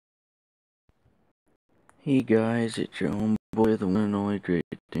Hey guys, it's your homeboy, the one and only Great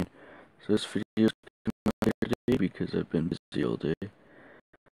Dane. So this video is coming out here today because I've been busy all day.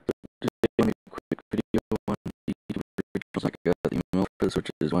 Today I made a quick video on the originals. I got the email for this,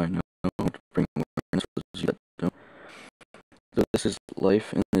 which is why I know to bring awareness for those of you that don't. So this is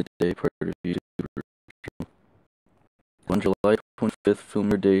Life in the Day, part of YouTube original. On July 25th, film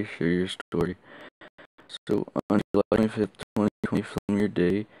your day, share your story. So on July 25th, 2020, film your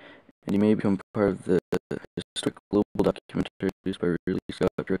day, and you may become part of the historic global documentary produced by Ridley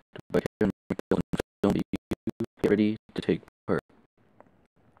Scott, directed by Kevin McDonald, and filmed. Get ready to take part.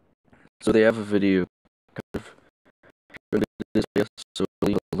 So they have a video kind of showing this, yes, so I'll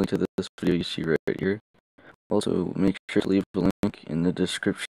leave a link to this video you see right here. Also, make sure to leave a link in the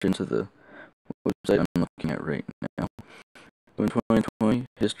description to the website I'm looking at right now. So in 2020,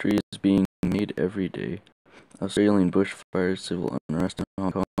 history is being made every day. Australian bushfires, civil unrest in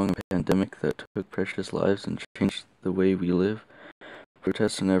Hong Kong, a pandemic that took precious lives and changed the way we live,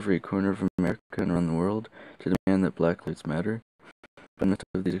 protests in every corner of America and around the world to demand that Black Lives Matter. But amidst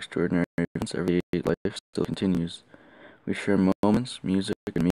of these extraordinary events, everyday life still continues. We share moments, music,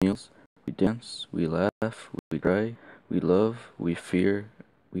 and meals. We dance, we laugh, we cry, we love, we fear,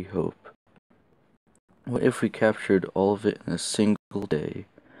 we hope. What if we captured all of it in a single day?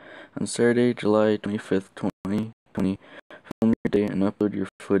 On Saturday, July 25th, 2020, film your day and upload your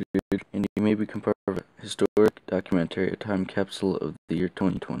footage, and you may become part of a historic documentary, a time capsule of the year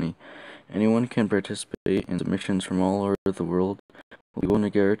 2020. Anyone can participate in submissions from all over the world. We'll be going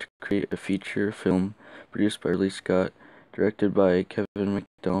together to create a feature film produced by Ridley Scott, directed by Kevin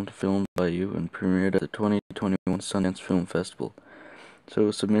McDonald, filmed by you, and premiered at the 2021 Sundance Film Festival.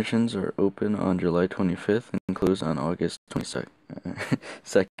 So submissions are open on July 25th and close on August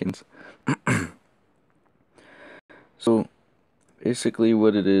 22nd. So basically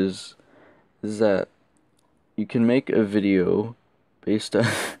what it is that you can make a video based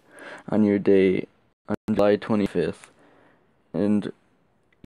on your day on July 25th, and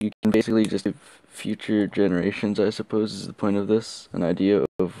you can basically just give future generations, I suppose is the point of this, an idea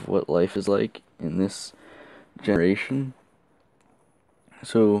of what life is like in this generation.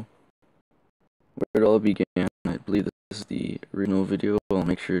 So where it all began, I believe this is the original video. I'll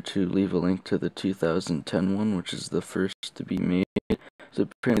make sure to leave a link to the 2010 one, which is the first to be made. So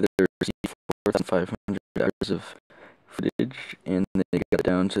apparently there received 4,500 hours of footage, and they got it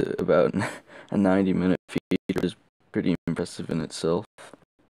down to about a 90-minute feature, which is pretty impressive in itself.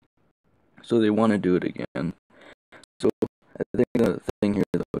 So they want to do it again. So I think the thing here,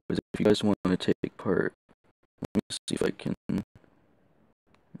 though, is if you guys want to take part, let me see if I can.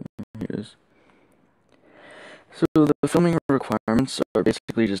 Here it is. So the filming requirements are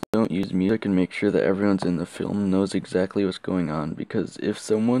basically just don't use music and make sure that everyone's in the film knows exactly what's going on, because if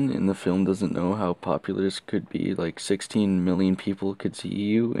someone in the film doesn't know how popular this could be, like 16 million people could see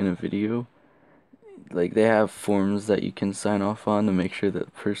you in a video, like they have forms that you can sign off on to make sure that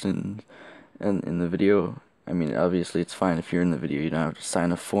the person in the video, I mean obviously it's fine if you're in the video, you don't have to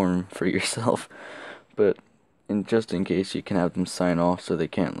sign a form for yourself, but just in case, you can have them sign off so they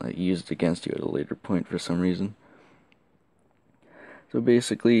can't use it against you at a later point for some reason. So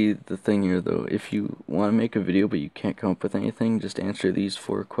basically, the thing here though, if you want to make a video but you can't come up with anything, just answer these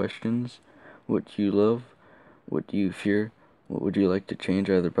 4 questions. What do you love? What do you fear? What would you like to change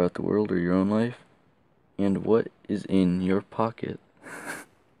either about the world or your own life? And what is in your pocket?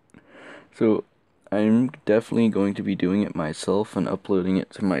 So I'm definitely going to be doing it myself and uploading it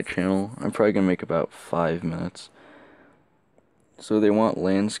to my channel. I'm probably going to make about 5 minutes. So they want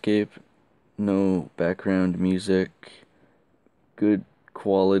landscape, no background music, good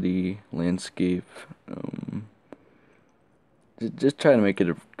quality landscape. Just try to make it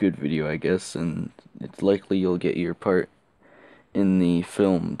a good video, I guess, and it's likely you'll get your part in the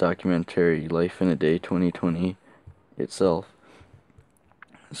film documentary Life in a Day 2020 itself.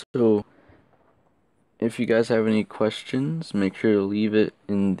 So if you guys have any questions, make sure to leave it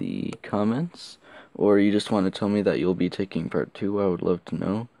in the comments, or you just want to tell me that you'll be taking part 2, I would love to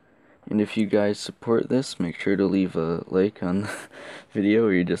know. And if you guys support this, make sure to leave a like on the video,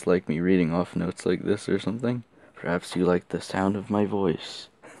 or you just like me reading off notes like this or something. Perhaps you like the sound of my voice.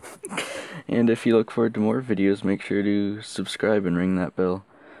 And if you look forward to more videos, make sure to subscribe and ring that bell.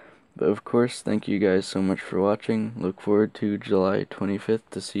 But of course, thank you guys so much for watching. Look forward to July 25th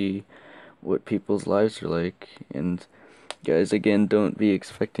to see what people's lives are like. And guys, again, don't be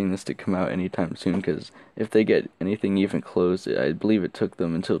expecting this to come out anytime soon, because if they get anything even close, I believe it took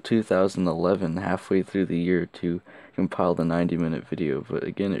them until 2011, halfway through the year, to compile the 90-minute video. But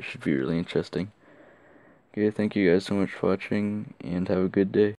again, it should be really interesting. Okay, thank you guys so much for watching, and have a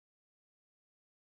good day.